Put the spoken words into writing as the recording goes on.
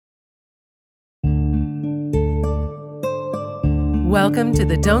Welcome to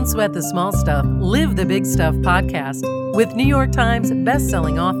the Don't Sweat the Small Stuff, Live the Big Stuff podcast with New York Times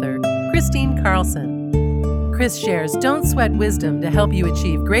bestselling author Kristine Carlson. Chris shares don't sweat wisdom to help you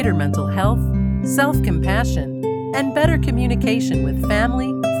achieve greater mental health, self-compassion, and better communication with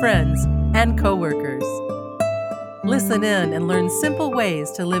family, friends, and coworkers. Listen in and learn simple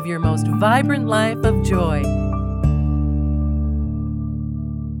ways to live your most vibrant life of joy.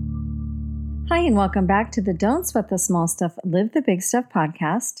 Hi, and welcome back to the Don't Sweat the Small Stuff, Live the Big Stuff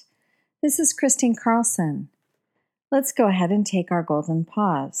podcast. This is Kristine Carlson. Let's go ahead and take our golden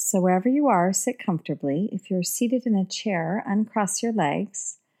pause. So wherever you are, sit comfortably. If you're seated in a chair, uncross your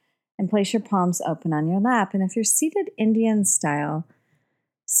legs and place your palms open on your lap. And if you're seated Indian style,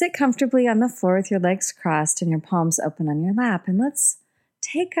 sit comfortably on the floor with your legs crossed and your palms open on your lap. And let's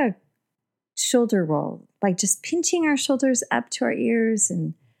take a shoulder roll by just pinching our shoulders up to our ears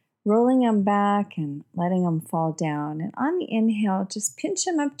and rolling them back and letting them fall down. And on the inhale, just pinch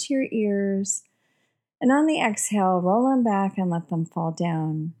them up to your ears. And on the exhale, roll them back and let them fall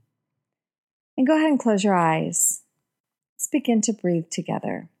down. And go ahead and close your eyes. Let's begin to breathe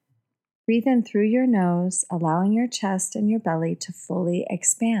together. Breathe in through your nose, allowing your chest and your belly to fully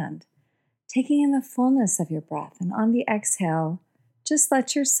expand, taking in the fullness of your breath. And on the exhale, just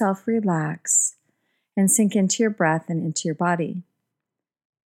let yourself relax and sink into your breath and into your body.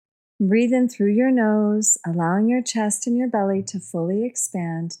 Breathe in through your nose, allowing your chest and your belly to fully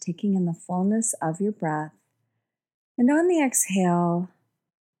expand, taking in the fullness of your breath. And on the exhale,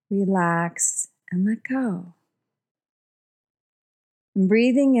 relax and let go. And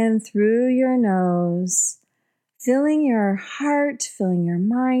breathing in through your nose, filling your heart, filling your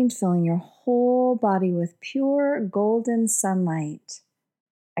mind, filling your whole body with pure golden sunlight.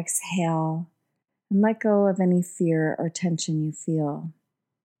 Exhale and let go of any fear or tension you feel.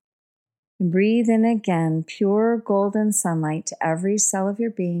 And breathe in again, pure golden sunlight to every cell of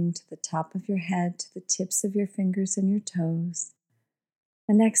your being, to the top of your head, to the tips of your fingers and your toes.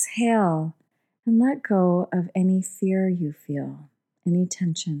 And exhale and let go of any fear you feel, any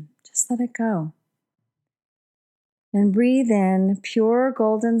tension. Just let it go. And breathe in pure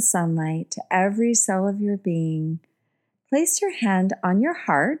golden sunlight to every cell of your being. Place your hand on your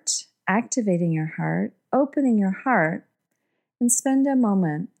heart, activating your heart, opening your heart, and spend a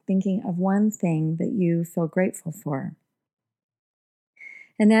moment thinking of one thing that you feel grateful for.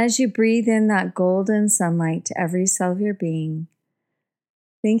 And as you breathe in that golden sunlight to every cell of your being,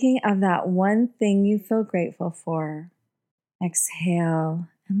 thinking of that one thing you feel grateful for, exhale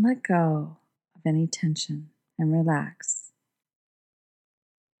and let go of any tension and relax.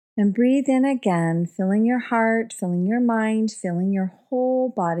 And breathe in again, filling your heart, filling your mind, filling your whole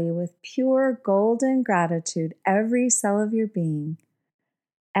body with pure golden gratitude, every cell of your being.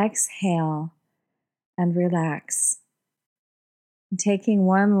 Exhale and relax. And taking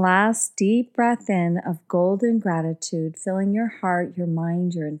one last deep breath in of golden gratitude, filling your heart, your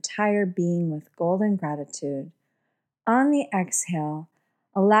mind, your entire being with golden gratitude. On the exhale,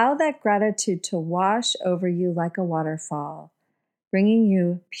 allow that gratitude to wash over you like a waterfall, bringing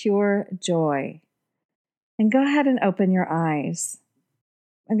you pure joy. And go ahead and open your eyes.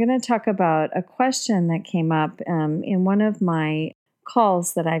 I'm going to talk about a question that came up in one of my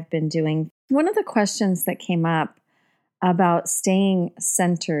calls that I've been doing. One of the questions that came up about staying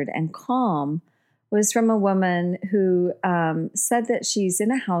centered and calm was from a woman who said that she's in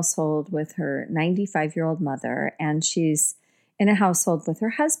a household with her 95-year-old mother, and she's in a household with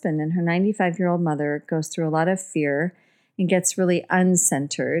her husband, and her 95-year-old mother goes through a lot of fear and gets really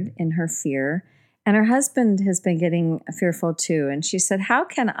uncentered in her fear. And her husband has been getting fearful too. And she said, how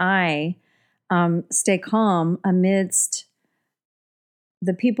can I stay calm amidst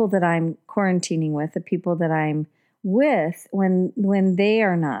the people that I'm quarantining with, the people that I'm with, when they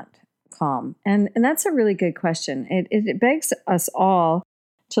are not calm? And that's a really good question. It begs us all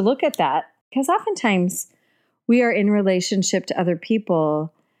to look at that, because oftentimes we are in relationship to other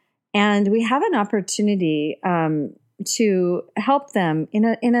people and we have an opportunity to help them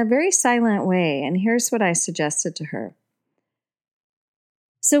in a very silent way. And here's what I suggested to her.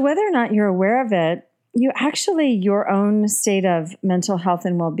 So whether or not you're aware of it, your own state of mental health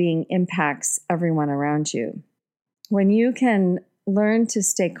and well-being impacts everyone around you. When you can learn to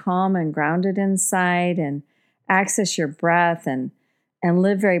stay calm and grounded inside and access your breath and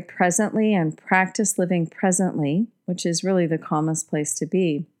live very presently and practice living presently, which is really the calmest place to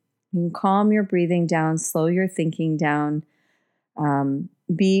be. You can calm your breathing down, slow your thinking down,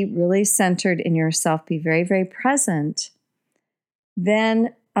 be really centered in yourself, be very, very present.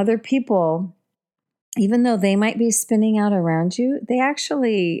 Then other people, even though they might be spinning out around you, they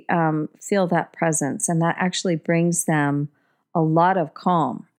actually feel that presence, and that actually brings them a lot of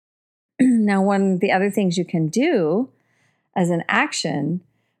calm. Now, one of the other things you can do as an action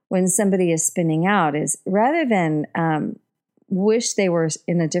when somebody is spinning out is, rather than wish they were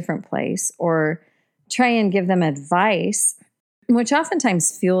in a different place or try and give them advice, which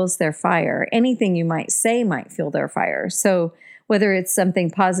oftentimes fuels their fire. Anything you might say might fuel their fire. So whether it's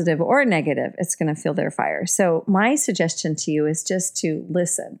something positive or negative, it's going to fuel their fire. So my suggestion to you is just to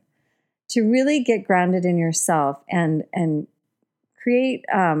listen, to really get grounded in yourself and create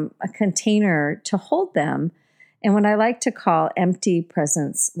a container to hold them, and what I like to call empty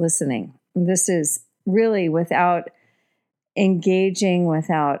presence listening. And this is really without engaging,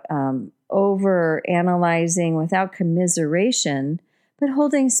 without over analyzing, without commiseration, but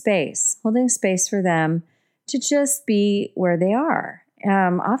holding space for them to just be where they are.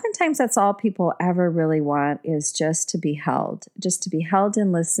 Oftentimes that's all people ever really want, is just to be held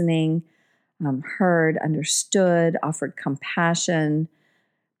in listening, heard, understood, offered compassion.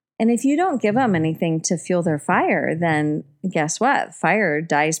 And if you don't give them anything to fuel their fire, then guess what? Fire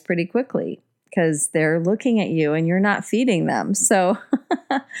dies pretty quickly because they're looking at you and you're not feeding them. So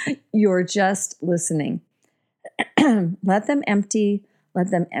you're just listening. Let them empty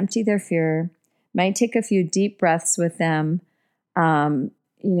their fear. Might take a few deep breaths with them,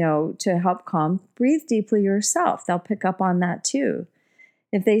 to help calm. Breathe deeply yourself. They'll pick up on that too.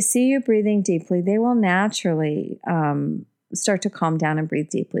 If they see you breathing deeply, they will naturally start to calm down and breathe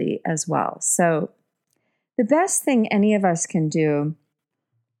deeply as well. So the best thing any of us can do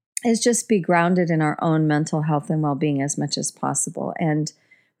is just be grounded in our own mental health and well-being as much as possible. And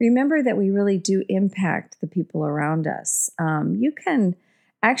remember that we really do impact the people around us. You can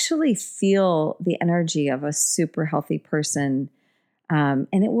actually feel the energy of a super healthy person, and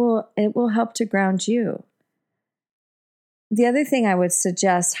it will help to ground you. The other thing I would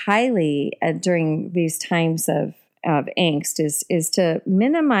suggest highly during these times of angst is to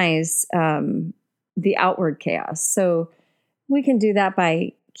minimize the outward chaos. So we can do that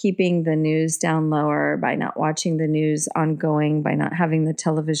by keeping the news down lower, by not watching the news ongoing, by not having the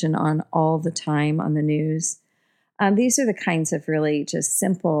television on all the time on the news. These are the kinds of really just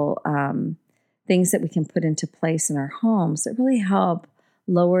simple things that we can put into place in our homes that really help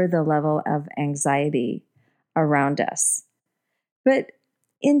lower the level of anxiety around us. But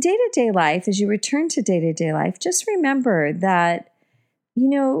in day-to-day life, as you return to day-to-day life, just remember that,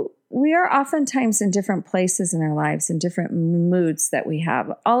 we are oftentimes in different places in our lives, in different moods that we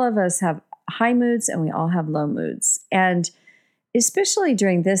have. All of us have high moods and we all have low moods. And especially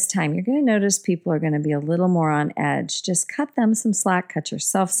during this time, you're going to notice people are going to be a little more on edge. Just cut them some slack, cut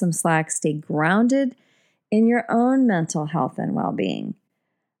yourself some slack, stay grounded in your own mental health and well-being,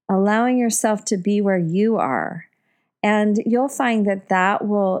 allowing yourself to be where you are. And you'll find that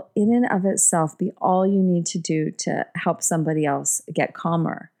will, in and of itself, be all you need to do to help somebody else get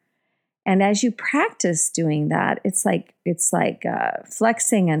calmer. And as you practice doing that, it's like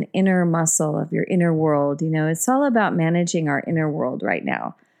flexing an inner muscle of your inner world. It's all about managing our inner world right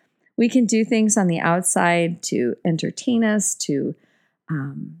now. We can do things on the outside to entertain us, to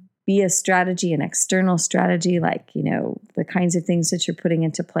be a strategy, an external strategy, like, the kinds of things that you're putting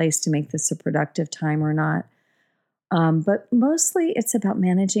into place to make this a productive time or not. But mostly it's about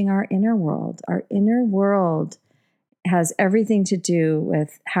managing our inner world. Our inner world has everything to do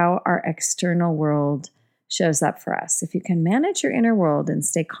with how our external world shows up for us. If you can manage your inner world and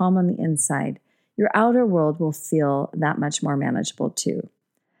stay calm on the inside, your outer world will feel that much more manageable too.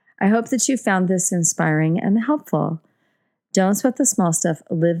 I hope that you found this inspiring and helpful. Don't sweat the small stuff,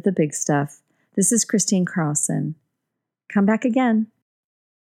 live the big stuff. This is Christine Carlson. Come back again.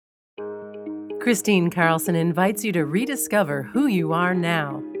 Christine Carlson invites you to rediscover who you are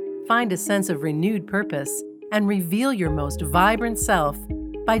now, find a sense of renewed purpose, and reveal your most vibrant self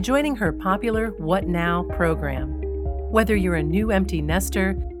by joining her popular What Now program. Whether you're a new empty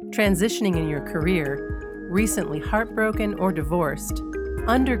nester, transitioning in your career, recently heartbroken or divorced,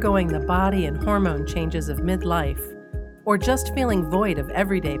 undergoing the body and hormone changes of midlife, or just feeling void of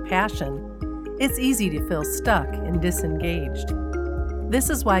everyday passion, it's easy to feel stuck and disengaged. This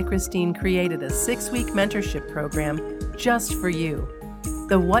is why Christine created a 6-week mentorship program just for you.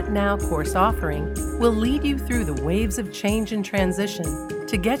 The What Now course offering will lead you through the waves of change and transition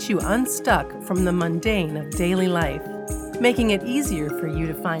to get you unstuck from the mundane of daily life, making it easier for you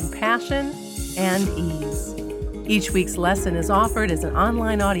to find passion and ease. Each week's lesson is offered as an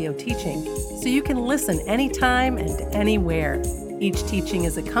online audio teaching, so you can listen anytime and anywhere. Each teaching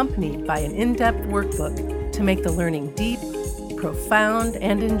is accompanied by an in-depth workbook to make the learning deep, profound,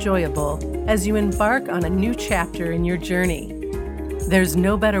 and enjoyable as you embark on a new chapter in your journey. There's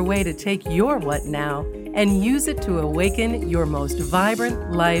no better way to take your What Now and use it to awaken your most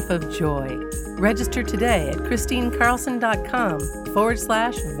vibrant life of joy. Register today at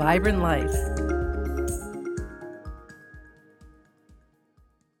ChristineCarlson.com/vibrant life.